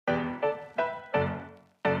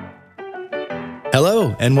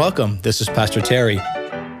Hello and welcome. This is Pastor Terry,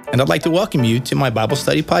 and I'd like to welcome you to my Bible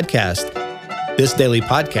study podcast. This daily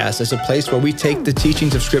podcast is a place where we take the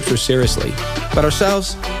teachings of Scripture seriously, but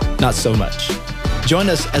ourselves, not so much. Join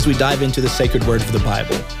us as we dive into the sacred word of the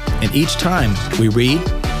Bible, and each time we read,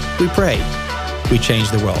 we pray, we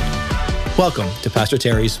change the world. Welcome to Pastor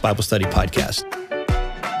Terry's Bible Study Podcast.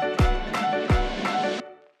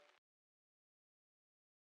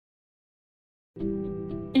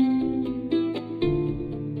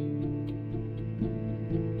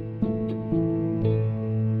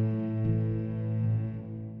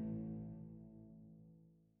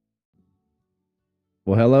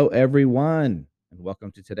 Well, hello, everyone, and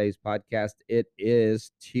welcome to today's podcast. It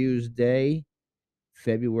is Tuesday,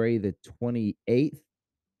 February the 28th,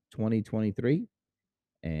 2023,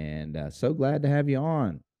 and so glad to have you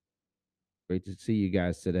on. Great to see you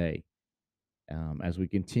guys today as we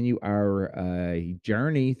continue our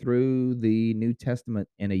journey through the New Testament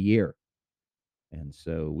in a year. And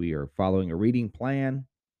so we are following a reading plan.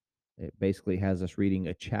 It basically has us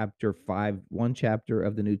reading one chapter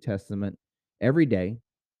of the New Testament every day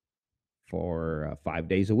for 5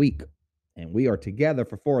 days a week. And we are together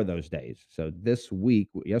for 4 of those days. So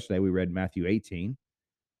yesterday we read Matthew 18,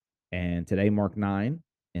 and today Mark 9,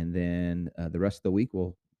 and then the rest of the week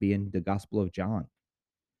will be in the Gospel of John.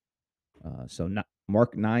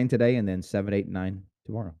 Mark 9 today, and then 7, 8, and 9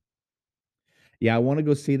 tomorrow. Yeah, I want to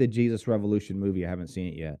go see the Jesus Revolution movie. I haven't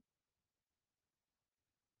seen it yet.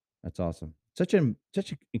 That's awesome. Such a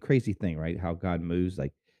crazy thing, right? How God moves,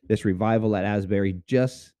 like this revival at Asbury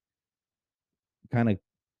just kind of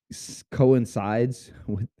coincides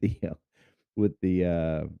with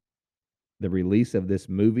the release of this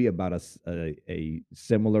movie about a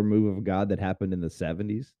similar move of God that happened in the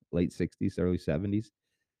 70s, late 60s, early 70s.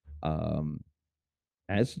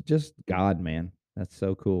 It's just God, man. That's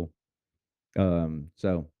so cool.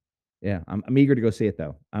 So yeah, I'm eager to go see it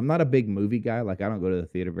though. I'm not a big movie guy. Like I don't go to the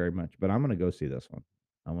theater very much, but I'm gonna go see this one.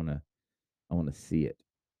 I wanna see it.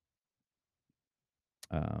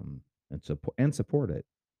 And support it.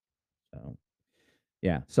 So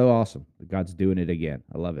yeah, so awesome. God's doing it again.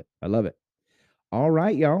 I love it. I love it. All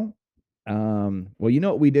right, y'all. Well, you know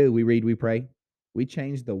what we do? We read, we pray, we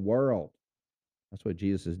change the world. That's what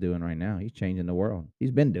Jesus is doing right now. He's changing the world.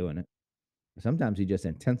 He's been doing it. Sometimes he just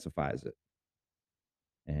intensifies it.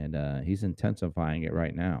 And he's intensifying it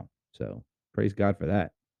right now. So praise God for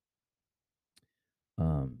that.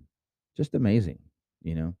 Um, just amazing,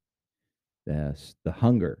 you know, the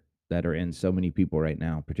hunger that are in so many people right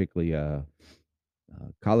now, particularly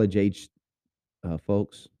college age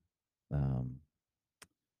folks. Um,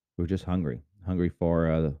 We're just hungry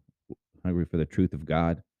for the truth of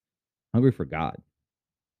God, hungry for God,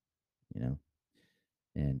 you know,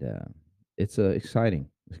 and it's exciting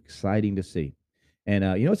to see. And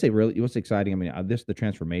you know what's exciting? I mean, the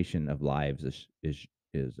transformation of lives is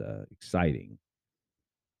exciting,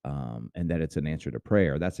 and that it's an answer to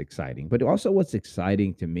prayer. That's exciting. But also, what's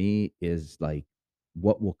exciting to me is like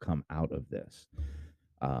what will come out of this.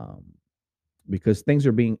 Um, because things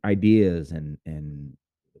are being ideas and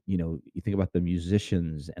you think about the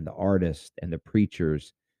musicians and the artists and the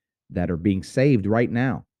preachers that are being saved right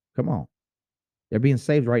now. Come on, they're being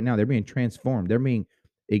saved right now. They're being transformed. They're being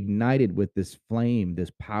ignited with this flame,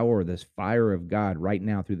 this power, this fire of God right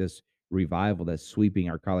now through this revival that's sweeping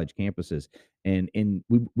our college campuses. And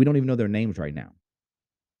we don't even know their names right now.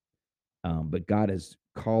 But God is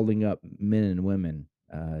calling up men and women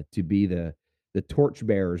to be the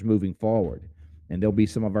torchbearers moving forward. And they'll be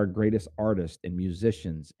some of our greatest artists and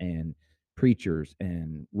musicians and preachers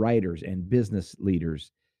and writers and business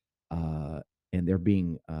leaders. And they're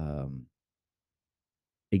being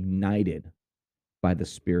ignited by the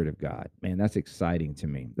Spirit of God. Man, that's exciting to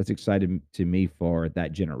me. That's exciting to me for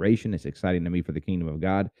that generation. It's exciting to me for the kingdom of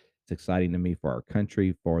God. It's exciting to me for our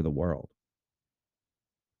country, for the world.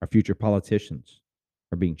 Our future politicians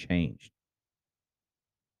are being changed.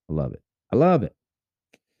 I love it. I love it.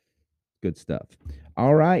 Good stuff.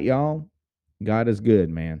 All right, y'all. God is good,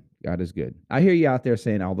 man. God is good. I hear you out there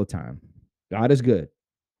saying all the time, God is good.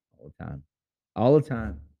 All the time. All the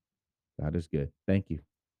time. God is good. Thank you.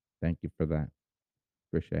 Thank you for that.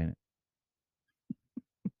 Appreciate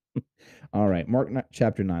it. All right.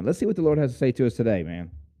 Chapter 9. Let's see what the Lord has to say to us today,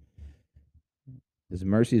 man. His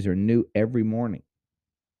mercies are new every morning.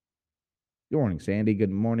 Good morning, Sandy. Good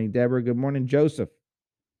morning, Deborah. Good morning, Joseph.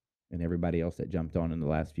 And everybody else that jumped on in the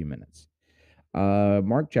last few minutes.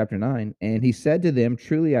 Mark chapter 9. And he said to them,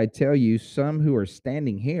 truly I tell you, some who are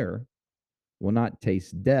standing here will not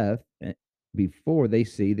taste death before they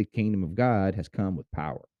see the kingdom of God has come with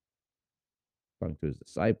power. Talking to his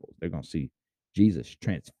disciples, they're going to see Jesus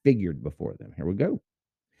transfigured before them. Here we go.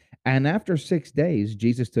 And after 6 days,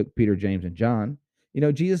 Jesus took Peter, James, and John.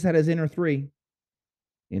 Jesus had his inner three.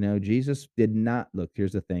 Jesus did not look.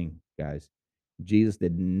 Here's the thing, guys. Jesus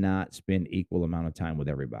did not spend equal amount of time with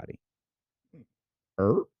everybody.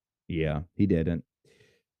 Yeah, he didn't.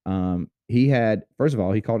 He had, first of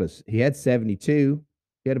all, he had 72.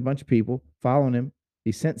 He had a bunch of people following him.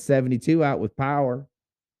 He sent 72 out with power,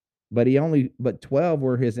 but 12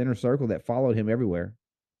 were his inner circle that followed him everywhere.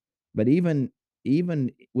 But even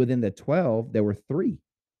within the 12, there were 3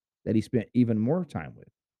 that he spent even more time with: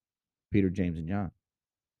 Peter, James, and John.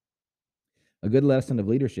 A good lesson of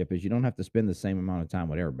leadership is you don't have to spend the same amount of time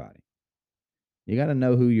with everybody. You got to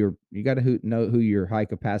know know who your high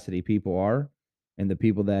capacity people are, and the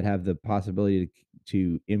people that have the possibility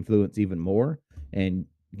to influence even more, and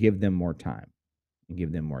give them more time and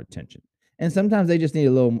give them more attention. And sometimes they just need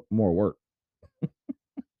a little more work.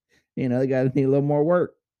 They got to need a little more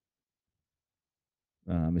work.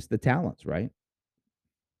 It's the talents, right?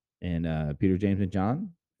 And Peter, James, and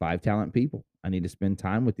John, 5 talent people. I need to spend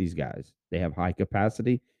time with these guys. They have high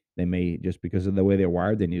capacity. They may, just because of the way they're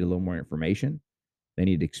wired, they need a little more information. They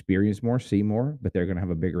need to experience more, see more, but they're going to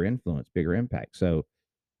have a bigger influence, bigger impact. So,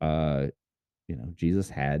 Jesus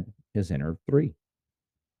had his inner 3.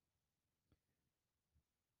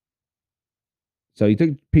 So he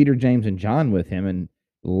took Peter, James, and John with him and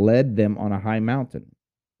led them on a high mountain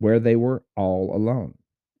where they were all alone.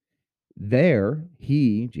 There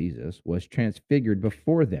he, Jesus, was transfigured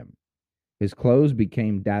before them. His clothes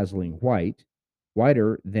became dazzling white,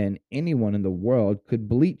 whiter than anyone in the world could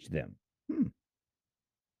bleach them.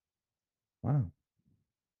 Wow.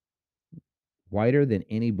 Whiter than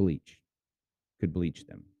any bleach could bleach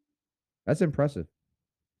them. That's impressive.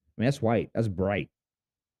 I mean, that's white. That's bright.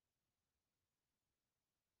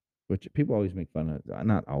 Which people always make fun of.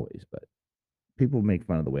 Not always, but people make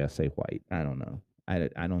fun of the way I say white. I don't know. I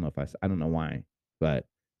don't know if I don't know why, but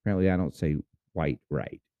apparently I don't say white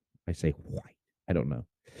right. I say white. I don't know.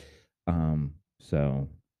 So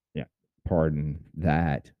yeah, pardon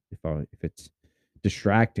that if it's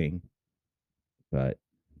distracting. But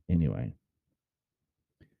anyway,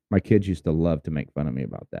 my kids used to love to make fun of me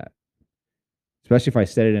about that, especially if I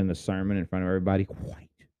said it in a sermon in front of everybody. White,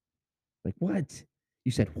 like what?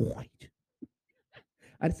 You said white.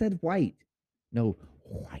 I said white. No,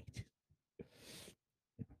 white.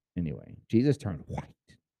 Anyway, Jesus turned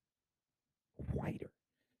whiter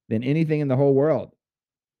than anything in the whole world.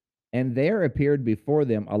 And there appeared before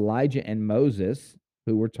them Elijah and Moses,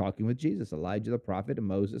 who were talking with Jesus. Elijah the prophet and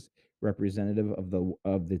Moses, representative of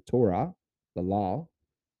the Torah, the law.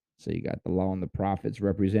 So you got the law and the prophets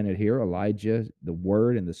represented here. Elijah, the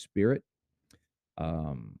word and the spirit.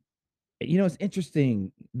 It's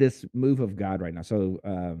interesting, this move of God right now. So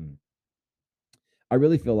I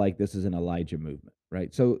really feel like this is an Elijah movement,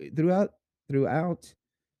 right? So throughout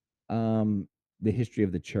the history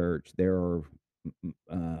of the church, there are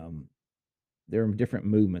different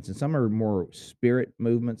movements, and some are more spirit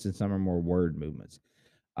movements, and some are more word movements.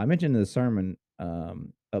 I mentioned in the sermon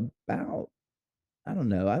about, I don't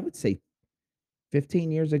know, I would say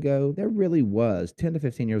 15 years ago, there really was 10 to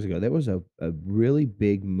 15 years ago, there was a really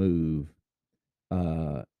big move,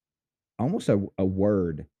 almost a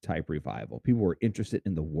word type revival. People were interested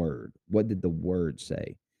in the word. What did the word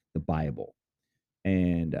say? The Bible.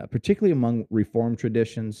 And particularly among Reformed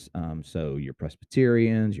traditions, so your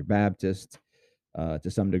Presbyterians, your Baptists,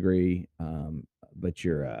 to some degree, but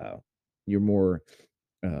your more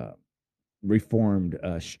Reformed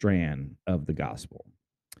strand of the gospel.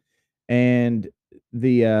 And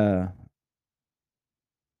the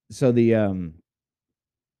so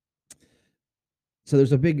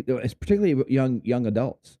there's a big, it's particularly young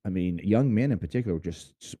adults. I mean, young men in particular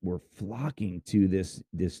were flocking to this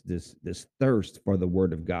thirst for the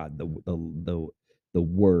word of God, the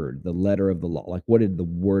word, the letter of the law. Like, what did the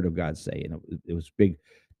word of God say? And it was big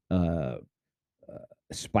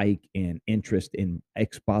spike in interest in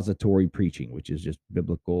expository preaching, which is just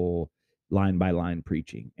biblical line by line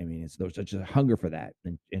preaching. I mean, there's such a hunger for that,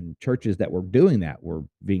 and churches that were doing that were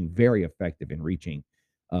being very effective in reaching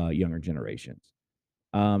younger generations.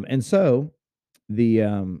 And so the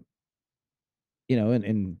and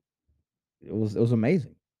it was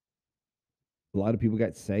amazing. A lot of people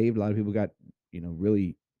got saved. A lot of people got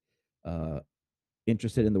really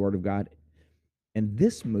interested in the Word of God. And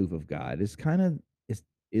this move of God is kind of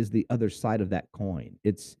is the other side of that coin.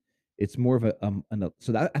 It's more of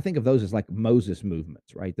I think of those as like Moses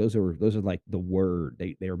movements, right? Those are like the word.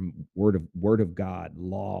 They are word of God,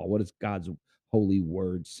 law. What does God's holy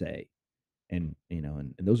word say? And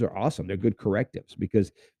and those are awesome. They're good correctives,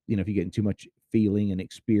 because if you get in too much feeling and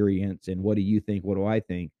experience, and what do you think? What do I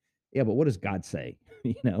think? Yeah, but what does God say?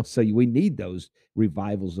 So we need those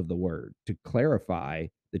revivals of the word to clarify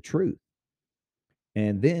the truth.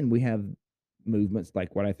 And then we have movements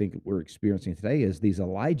like what I think we're experiencing today is these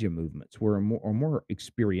Elijah movements where are more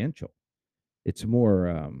experiential. It's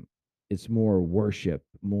more it's more worship,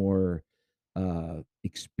 more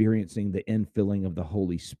experiencing the infilling of the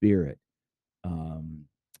Holy Spirit, um,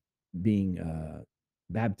 being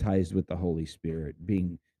baptized with the Holy Spirit,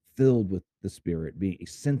 being filled with the Spirit, being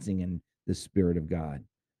sensing in the Spirit of God,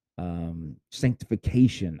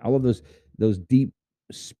 sanctification, all of those deep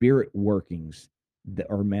spirit workings that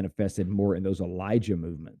are manifested more in those Elijah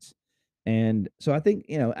movements. And so I think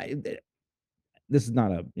this is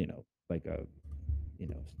not a like a you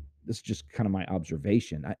know, this is just kind of my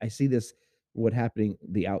observation. I see this what happening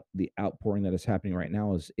the outpouring that is happening right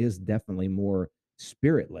now is definitely more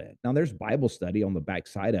spirit led. Now there's Bible study on the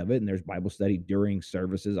backside of it, and there's Bible study during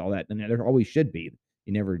services, all that, and there always should be.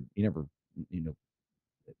 You never you know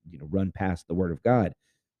run past the word of God,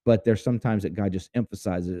 but there's sometimes that God just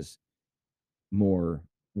emphasizes more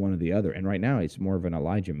one or the other. And right now it's more of an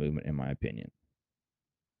Elijah movement, in my opinion.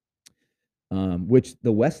 Which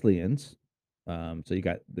the Wesleyans, so you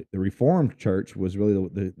got the Reformed Church was really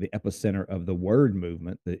the epicenter of the word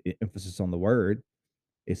movement, the emphasis on the word.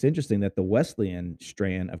 It's interesting that the Wesleyan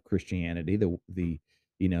strand of Christianity, the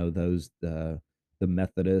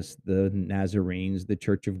Methodists, the Nazarenes, the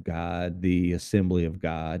Church of God, the Assembly of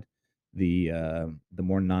God, the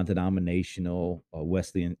more non-denominational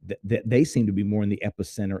Wesleyan, they seem to be more in the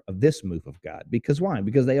epicenter of this move of God. Because why?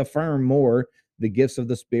 Because they affirm more the gifts of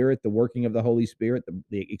the Spirit, the working of the Holy Spirit,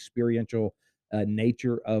 the experiential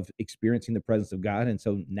nature of experiencing the presence of God, and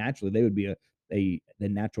so naturally they would be the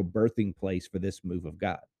natural birthing place for this move of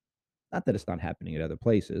God. Not that it's not happening at other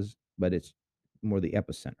places, but it's more the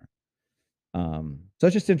epicenter. So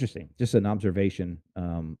it's just interesting, just an observation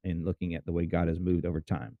in looking at the way God has moved over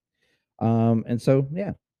time. And so, yeah,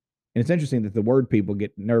 and it's interesting that the word people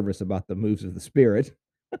get nervous about the moves of the spirit,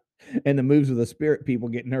 and the moves of the spirit people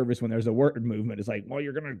get nervous when there's a word movement. It's like, well,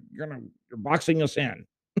 you're boxing us in.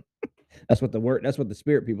 That's what the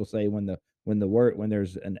spirit people say when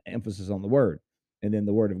there's an emphasis on the word. And then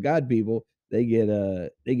the word of God people, they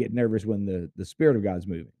get nervous when the spirit of God's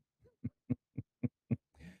moving.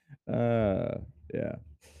 Uh yeah.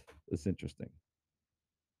 It's interesting.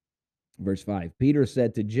 Verse 5. Peter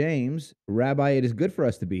said to James, Rabbi, it is good for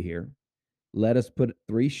us to be here. Let us put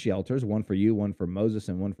three shelters, one for you, one for Moses,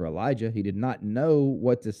 and one for Elijah. He did not know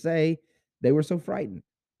what to say. They were so frightened.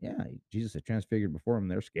 Yeah, Jesus had transfigured before them.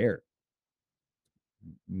 They're scared.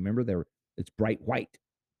 Remember, it's bright white.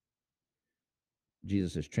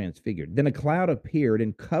 Jesus is transfigured. Then a cloud appeared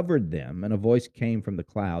and covered them, and a voice came from the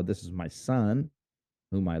cloud. This is my son,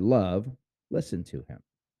 whom I love. Listen to him.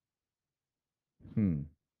 Hmm.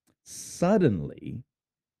 Suddenly,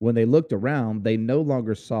 when they looked around, they no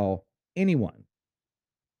longer saw anyone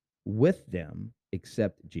with them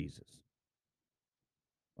except Jesus.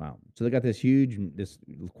 Wow. So they got this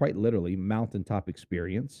quite literally mountaintop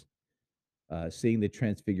experience, seeing the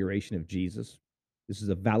transfiguration of Jesus. This is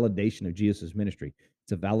a validation of Jesus' ministry.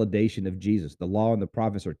 It's a validation of Jesus. The law and the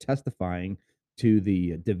prophets are testifying to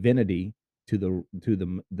the divinity, to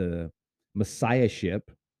the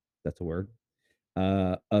messiahship. That's a word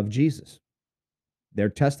of Jesus. They're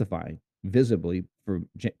testifying visibly for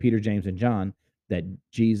Peter, James, and John that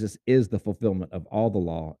Jesus is the fulfillment of all the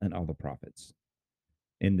law and all the prophets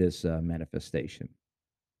in this manifestation.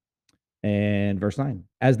 And verse 9,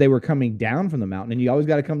 as they were coming down from the mountain, and you always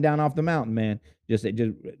got to come down off the mountain, man. Just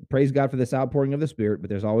praise God for this outpouring of the Spirit, but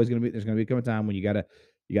there's gonna become a time when you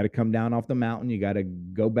gotta come down off the mountain. You gotta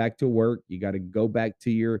go back to work. You gotta go back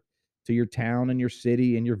to your town and your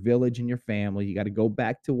city and your village and your family. You got to go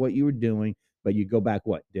back to what you were doing, but you go back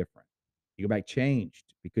what? Different. You go back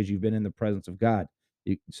changed because you've been in the presence of God.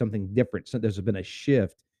 Something different. So there's been a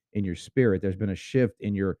shift in your spirit. There's been a shift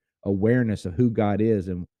in your awareness of who God is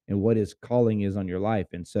and what his calling is on your life.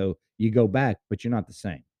 And so you go back, but you're not the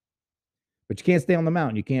same. But you can't stay on the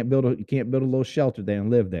mountain. You can't build a little shelter there and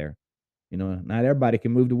live there. Not everybody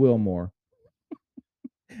can move to Wilmore.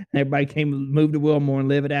 Everybody can move to Wilmore and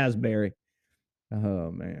live at Asbury.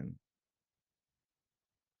 Oh man.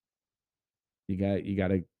 You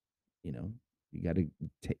gotta, you know, you gotta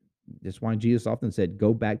take that's why Jesus often said,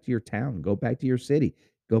 go back to your town, go back to your city,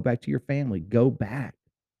 go back to your family, go back.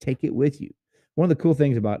 Take it with you. One of the cool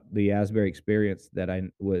things about the Asbury experience that I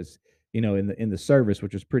was, in the service,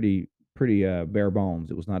 which was pretty bare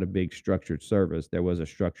bones. It was not a big structured service. There was a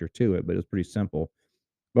structure to it, but it was pretty simple.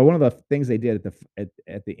 But one of the things they did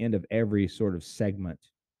at the end of every sort of segment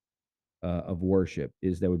of worship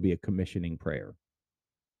is there would be a commissioning prayer.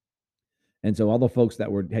 And so all the folks that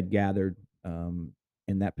had gathered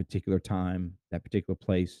in that particular time, that particular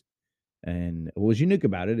place, and what was unique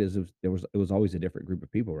about it is it was always a different group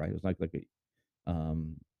of people, right? It was like a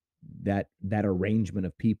that arrangement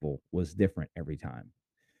of people was different every time.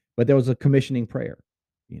 But there was a commissioning prayer,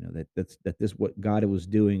 that this what God was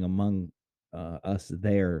doing among us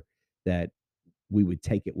there, that we would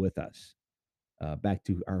take it with us back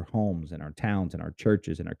to our homes and our towns and our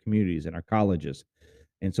churches and our communities and our colleges.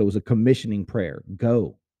 And so it was a commissioning prayer.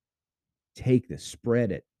 Go, take this,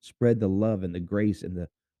 spread the love and the grace and the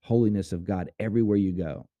holiness of God everywhere you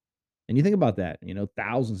go. And you think about that,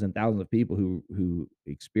 thousands and thousands of people who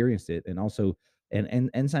experienced it, and also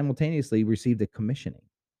and simultaneously received a commissioning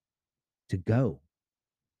to go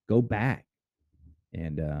back,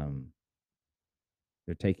 and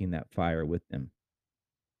they're taking that fire with them.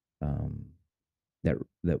 Um, that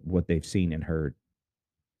what they've seen and heard,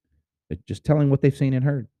 just telling what they've seen and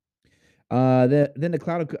heard. Then the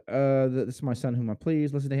cloud of this is my son whom I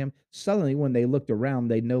please, listen to him. Suddenly, when they looked around,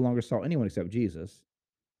 they no longer saw anyone except Jesus.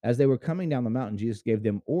 As they were coming down the mountain, Jesus gave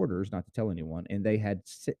them orders not to tell anyone, and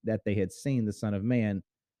that they had seen the Son of Man,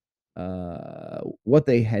 what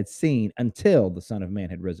they had seen until the Son of Man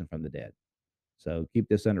had risen from the dead. So keep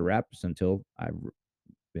this under wraps until I've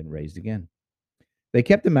been raised again. They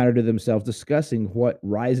kept the matter to themselves, discussing what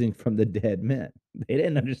rising from the dead meant. They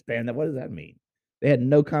didn't understand that. What does that mean? They had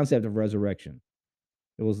no concept of resurrection.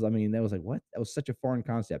 That was like, what? That was such a foreign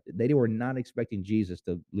concept. They were not expecting Jesus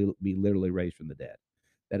to be literally raised from the dead.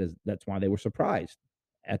 That's why they were surprised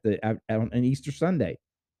on Easter Sunday.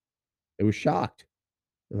 They were shocked.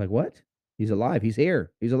 They're like, "What? He's alive. He's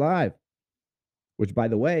here. He's alive." Which, by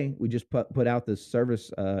the way, we just put out this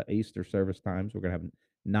service, Easter service times. We're gonna have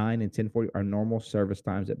 9 and 10:40, our normal service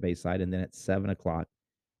times at Bayside, and then at 7 o'clock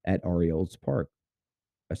at Ari Olds Park,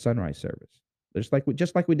 a sunrise service. Just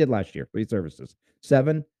like we did last year, 3 services: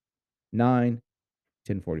 7, 9,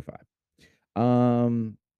 10:45.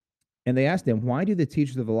 Um, and they asked him, "Why do the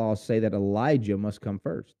teachers of the law say that Elijah must come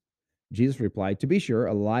first?" Jesus replied, "To be sure,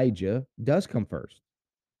 Elijah does come first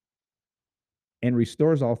and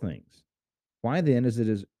restores all things. Why then is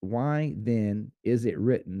it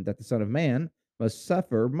written that the Son of Man must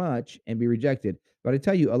suffer much and be rejected? But I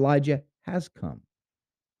tell you, Elijah has come,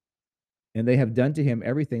 and they have done to him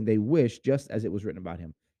everything they wish, just as it was written about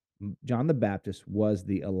him." John the Baptist was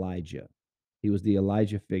the Elijah. He was the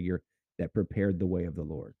Elijah figure that prepared the way of the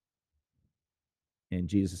Lord. And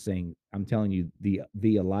Jesus is saying, "I'm telling you, the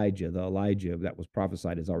Elijah that was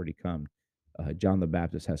prophesied has already come. John the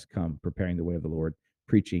Baptist has come, preparing the way of the Lord,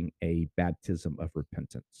 preaching a baptism of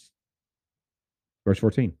repentance." Verse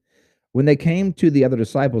 14. When they came to the other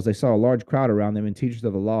disciples, they saw a large crowd around them and teachers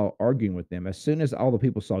of the law arguing with them. As soon as all the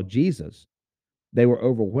people saw Jesus, they were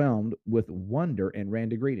overwhelmed with wonder and ran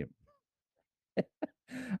to greet him.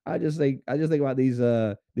 I just think about these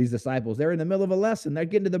disciples. They're in the middle of a lesson. They're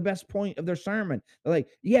getting to the best point of their sermon. They're like,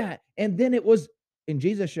 yeah, and then and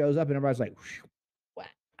Jesus shows up, and everybody's like, "Whew, what?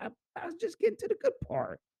 I was just getting to the good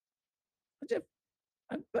part.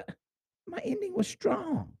 But my ending was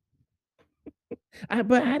strong.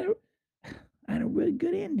 But I had a really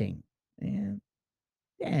good ending. Man,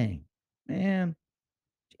 dang, man,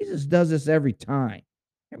 Jesus does this every time.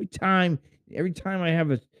 Every time, every time I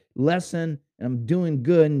have a lesson and I'm doing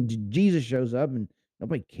good, and Jesus shows up, and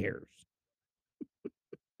nobody cares.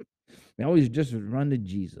 They always just run to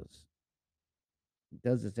Jesus. He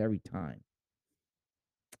does this every time.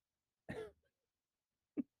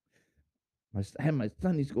 I had my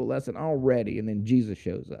Sunday school lesson all ready, and then Jesus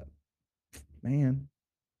shows up. Man.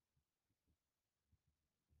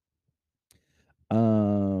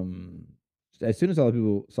 Um, as soon as all the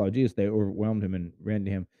people saw Jesus, they overwhelmed him and ran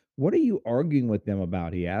to him. "What are you arguing with them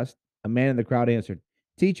about?" he asked. A man in the crowd answered,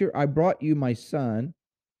 "Teacher, I brought you my son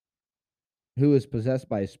who is possessed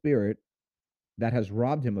by a spirit that has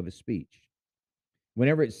robbed him of his speech.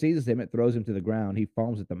 Whenever it seizes him, it throws him to the ground. He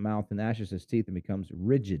foams at the mouth and gnashes his teeth and becomes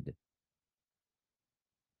rigid."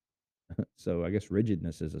 So I guess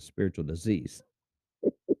rigidness is a spiritual disease.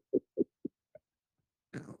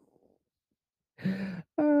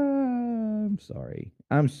 I'm sorry.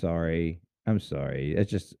 I'm sorry. I'm sorry.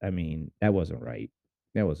 That's just, that wasn't right.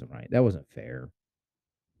 That wasn't right. That wasn't fair.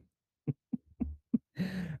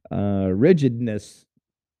 Rigidness.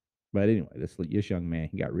 But anyway, this young man,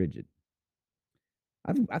 he got rigid.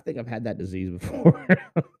 I think I've had that disease before.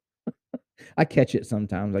 I catch it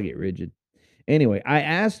sometimes. I get rigid. Anyway, I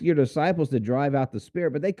asked your disciples to drive out the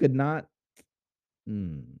spirit, but they could not.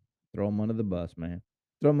 Throw them under the bus, man.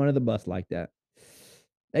 Throw them under the bus like that.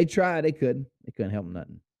 They tried. They couldn't. They couldn't help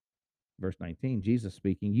nothing. verse 19, Jesus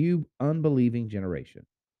speaking, "You unbelieving generation,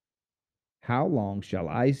 how long shall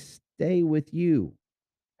I stay with you?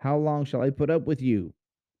 How long shall I put up with you?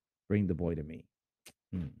 Bring the boy to me."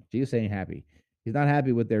 Jesus ain't happy. He's not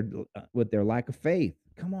happy with their lack of faith.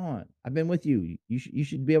 Come on, I've been with you. You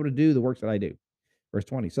should be able to do the works that I do. Verse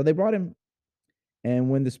 20. So they brought him, and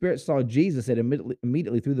when the spirit saw Jesus, it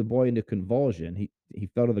immediately threw the boy into convulsion. He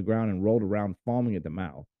fell to the ground and rolled around, foaming at the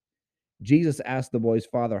mouth. Jesus asked the boy's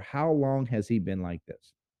father, "How long has he been like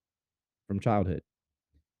this?" "From childhood,"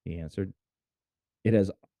 he answered. "It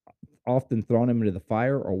has often thrown him into the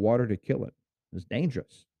fire or water to kill him." It's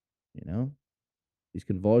dangerous, you know. These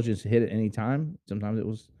convulsions hit at any time. Sometimes it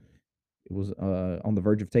was on the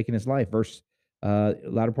verge of taking his life.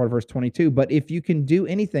 Latter part of verse 22. "But if you can do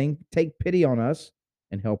anything, take pity on us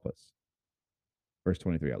and help us." Verse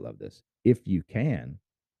 23. I love this. If you can,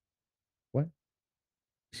 what?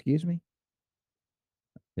 Excuse me?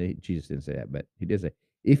 Jesus didn't say that, but he did say,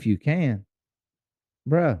 if you can,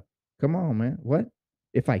 bruh, come on, man. What?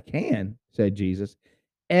 If I can, said Jesus,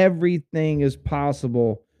 everything is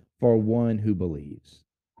possible for one who believes.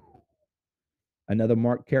 Another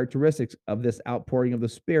marked characteristic of this outpouring of the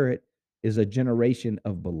Spirit is a generation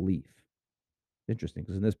of belief. Interesting,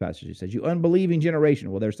 because in this passage it says, "You unbelieving generation."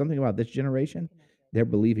 Well, there's something about this generation. They're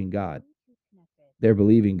believing God. They're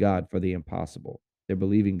believing God for the impossible. They're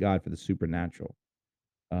believing God for the supernatural.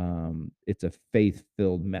 It's a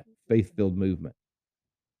faith-filled movement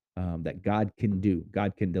that God can do.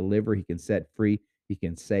 God can deliver. He can set free. He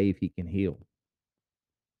can save. He can heal.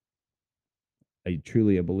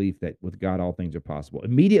 Truly a belief that with God all things are possible.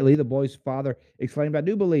 Immediately, the boy's father exclaimed, "I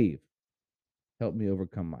do believe. Help me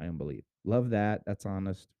overcome my unbelief." Love that. That's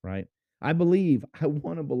honest, right? I believe. I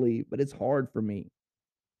want to believe, but it's hard for me.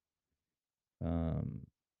 Um,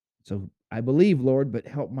 so I believe, Lord, but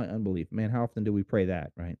help my unbelief. Man, how often do we pray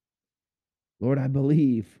that, right? Lord, I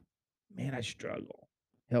believe. Man, I struggle.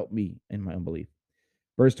 Help me in my unbelief.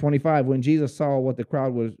 Verse 25, when Jesus saw what the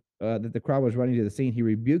crowd was that the crowd was running to the scene, he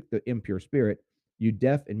rebuked the impure spirit. "You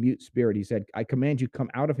deaf and mute spirit," he said, "I command you,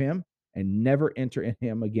 come out of him and never enter in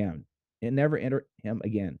him again." And never enter him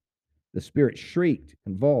again. The spirit shrieked,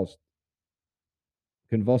 convulsed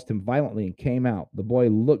him violently, and came out. The boy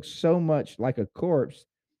looked so much like a corpse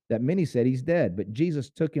that many said he's dead. But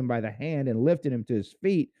Jesus took him by the hand and lifted him to his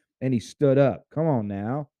feet, and he stood up. Come on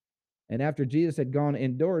now. And after Jesus had gone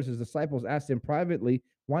indoors, his disciples asked him privately,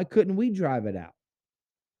 "Why couldn't we drive it out?"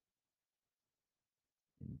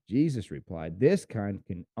 And Jesus replied, "This kind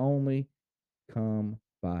can only come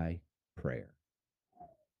by prayer."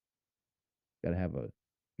 Gotta have a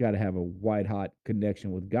gotta have a white hot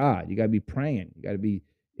connection with God. You gotta be praying. You gotta be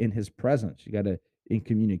in his presence. You gotta in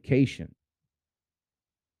communication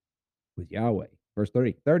with Yahweh. Verse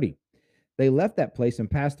 30. They left that place and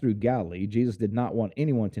passed through Galilee. Jesus did not want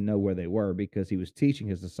anyone to know where they were because he was teaching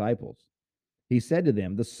his disciples. He said to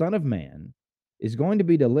them, "The Son of Man is going to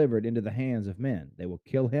be delivered into the hands of men. They will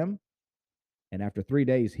kill him, and after 3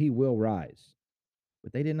 days he will rise."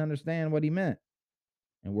 But they didn't understand what he meant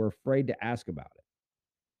and were afraid to ask about it.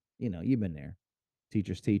 You've been there.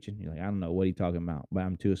 Teacher's teaching. You're like, "I don't know what he's talking about, but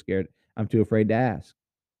I'm too scared. I'm too afraid to ask."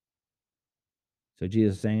 So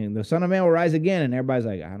Jesus is saying, "The Son of Man will rise again." And everybody's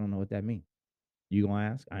like, "I don't know what that means." You gonna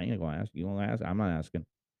ask? I ain't gonna ask. You gonna ask? I'm not asking.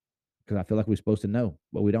 Because I feel like we're supposed to know,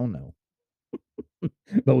 but we don't know.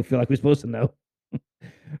 But we feel like we're supposed to know.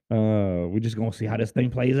 We're just gonna see how this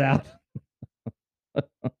thing plays out.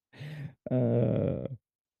 uh,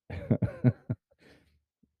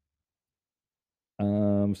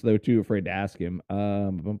 so they were too afraid to ask him.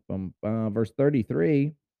 Verse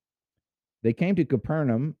 33, they came to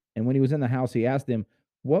Capernaum, and when he was in the house, he asked them,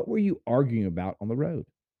 "What were you arguing about on the road?"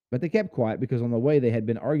 But they kept quiet because on the way they had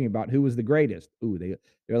been arguing about who was the greatest. They're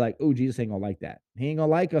like, "Ooh, Jesus ain't gonna like that. He ain't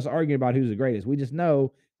gonna like us arguing about who's the greatest." We just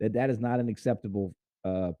know that that is not an acceptable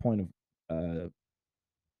point of uh,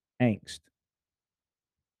 angst.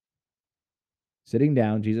 Sitting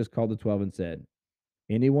down, Jesus called the 12 and said,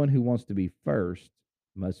 "Anyone who wants to be first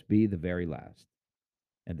must be the very last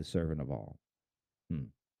and the servant of all." Hmm.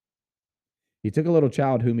 He took a little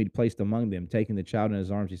child whom he'd placed among them. Taking the child in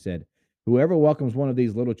his arms, he said, "Whoever welcomes one of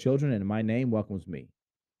these little children in my name welcomes me.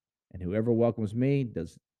 And whoever welcomes me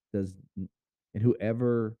does and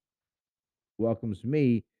whoever welcomes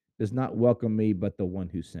me does not welcome me, but the one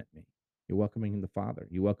who sent me." You're welcoming the Father.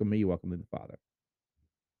 You welcome me, you welcome the Father.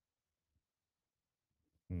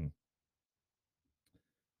 Hmm.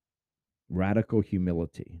 Radical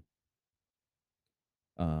humility.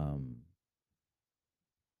 Um,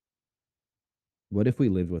 what if we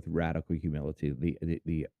lived with radical humility?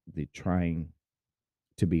 The trying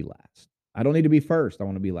to be last. I don't need to be first. I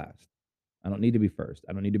want to be last. I don't need to be first.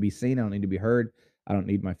 I don't need to be seen. I don't need to be heard. I don't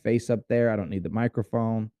need my face up there. I don't need the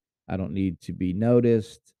microphone. I don't need to be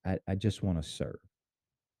noticed. I just want to serve.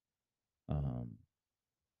 Um,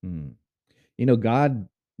 hmm. You know, God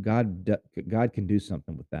can do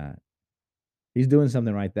something with that. He's doing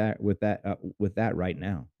something right there with that right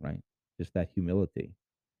now, right? Just that humility,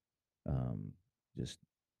 um, just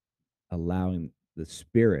allowing the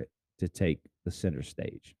Spirit to take the center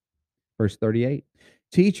stage. Verse 38.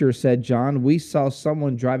 Teacher, said John, we saw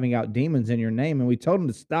someone driving out demons in your name, and we told him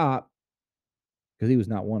to stop because he was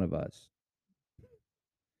not one of us.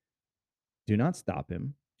 Do not stop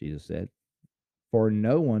him, Jesus said, for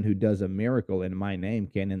no one who does a miracle in my name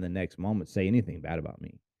can in the next moment say anything bad about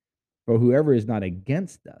me. For whoever is not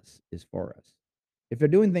against us is for us. If they're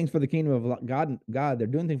doing things for the kingdom of God, they're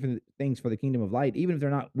doing things for the kingdom of light. Even if they're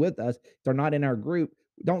not with us, if they're not in our group,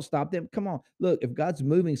 don't stop them. Come on, look. If God's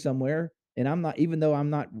moving somewhere, and I'm not, even though I'm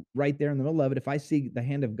not right there in the middle of it, if I see the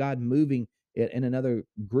hand of God moving in another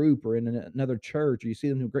group or in another church, or you see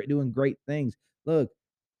them doing great things, look,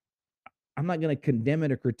 I'm not going to condemn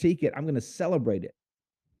it or critique it. I'm going to celebrate it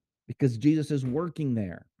because Jesus is working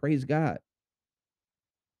there. Praise God.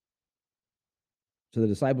 So the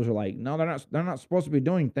disciples are like, no, they're not supposed to be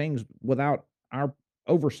doing things without our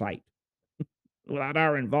oversight, without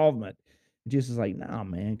our involvement. And Jesus is like, no,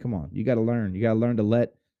 man, come on. You got to learn. You got to learn to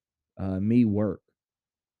let me work.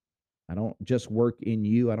 I don't just work in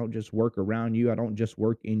you. I don't just work around you. I don't just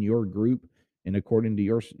work in your group and according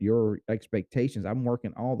to your expectations. I'm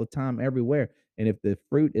working all the time, everywhere. And if the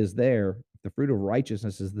fruit is there, if the fruit of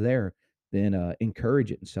righteousness is there, then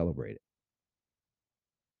encourage it and celebrate it.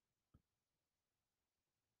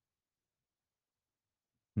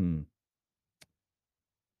 Hmm.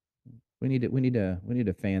 We need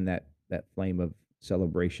to fan that flame of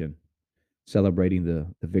celebration, celebrating the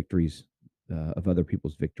victories of other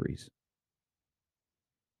people's victories.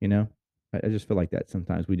 You know, I just feel like that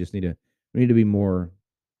sometimes we need to be more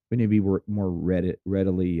we need to be more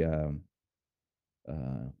readily uh,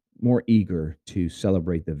 more eager to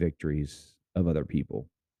celebrate the victories of other people.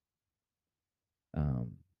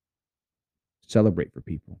 Um, Celebrate for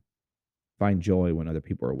people. Find joy when other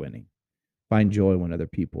people are winning. Find joy when other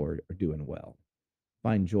people are doing well.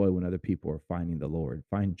 Find joy when other people are finding the Lord.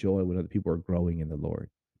 Find joy when other people are growing in the Lord.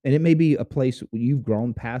 And it may be a place where you've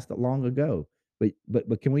grown past it long ago,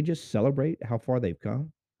 but can we just celebrate how far they've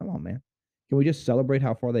come? Come on, man. Can we just celebrate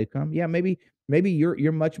how far they've come? Yeah, maybe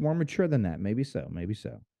you're much more mature than that. Maybe so, maybe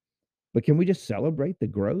so. But can we just celebrate the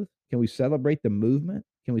growth? Can we celebrate the movement?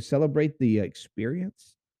 Can we celebrate the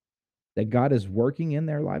experience that God is working in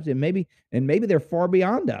their lives? And maybe they're far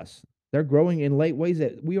beyond us. They're growing in late ways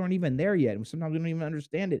that we aren't even there yet. And sometimes we don't even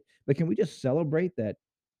understand it. But can we just celebrate that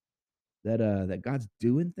God's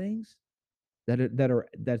doing things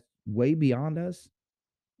that's way beyond us?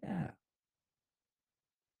 Yeah.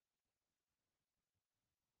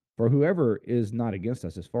 For whoever is not against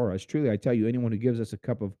us is for us. Truly, I tell you, anyone who gives a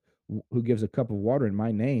cup of water in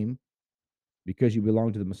my name, because you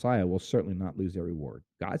belong to the Messiah, will certainly not lose their reward.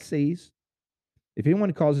 God sees. If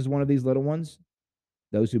anyone causes one of these little ones,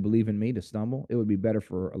 those who believe in me, to stumble, it would be better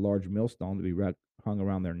for a large millstone to be hung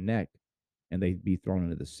around their neck and they'd be thrown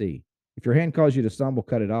into the sea. If your hand causes you to stumble,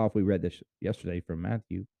 cut it off. We read this yesterday from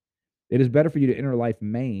Matthew. It is better for you to enter life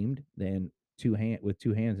maimed than with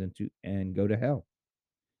two hands and go to hell,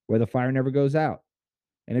 where the fire never goes out.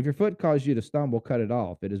 And if your foot causes you to stumble, cut it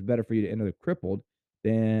off. It is better for you to enter the crippled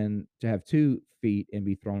than to have 2 feet and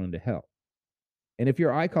be thrown into hell. And if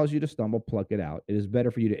your eye causes you to stumble, pluck it out. It is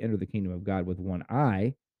better for you to enter the kingdom of God with one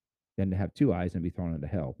eye than to have 2 eyes and be thrown into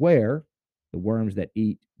hell, where the worms that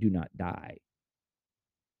eat do not die,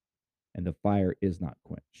 and the fire is not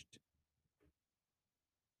quenched.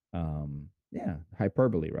 Yeah,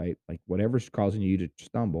 hyperbole, right? Like whatever's causing you to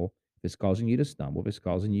stumble, if it's causing you to stumble, if it's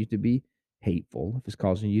causing you to be hateful, if it's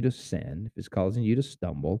causing you to sin, if it's causing you to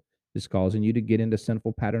stumble, if it's causing you to get into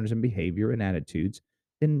sinful patterns and behavior and attitudes,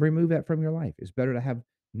 then remove that from your life. It's better to have,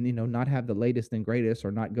 not have the latest and greatest,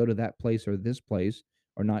 or not go to that place or this place,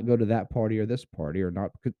 or not go to that party or this party, or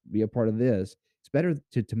not be a part of this. It's better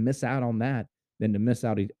to miss out on that than to miss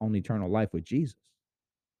out on eternal life with Jesus.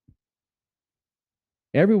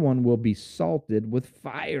 Everyone will be salted with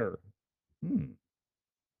fire. Hmm.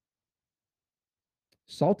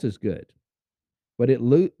 Salt is good, but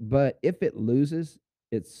if it loses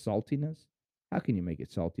its saltiness, how can you make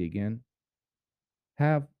it salty again?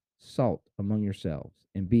 Have salt among yourselves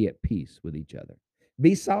and be at peace with each other.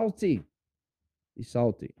 Be salty. Be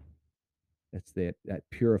salty. That's that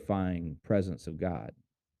purifying presence of God.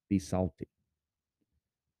 Be salty.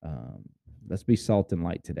 Um, let's be salt and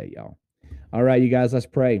light today, y'all. All right, you guys, let's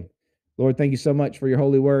pray. Lord, thank you so much for your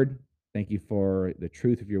holy word. Thank you for the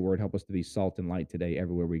truth of your word. Help us to be salt and light today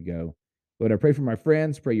everywhere we go. Lord, I pray for my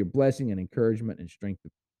friends. Pray your blessing and encouragement and strength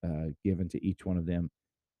given to each one of them.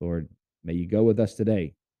 Lord, may you go with us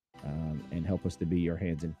today and help us to be your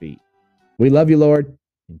hands and feet. We love you, Lord.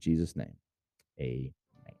 In Jesus' name, amen.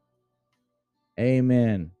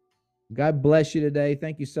 Amen. God bless you today.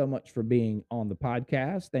 Thank you so much for being on the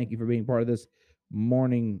podcast. Thank you for being part of this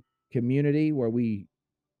morning community where we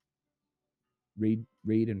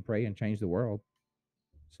read and pray and change the world.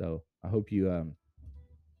 So I hope you're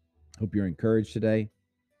encouraged today.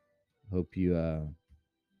 Hope you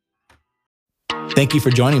Thank you for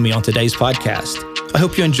joining me on today's podcast. I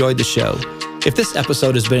hope you enjoyed the show. If this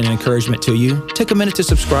episode has been an encouragement to you, take a minute to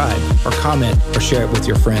subscribe or comment or share it with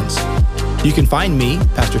your friends. You can find me,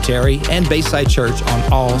 Pastor Terry, and Bayside Church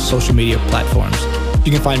on all social media platforms.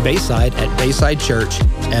 You can find Bayside at Bayside Church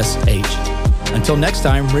SH. Until next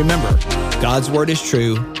time, remember, God's word is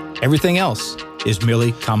true. Everything else is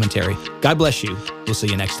merely commentary. God bless you. We'll see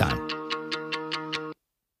you next time.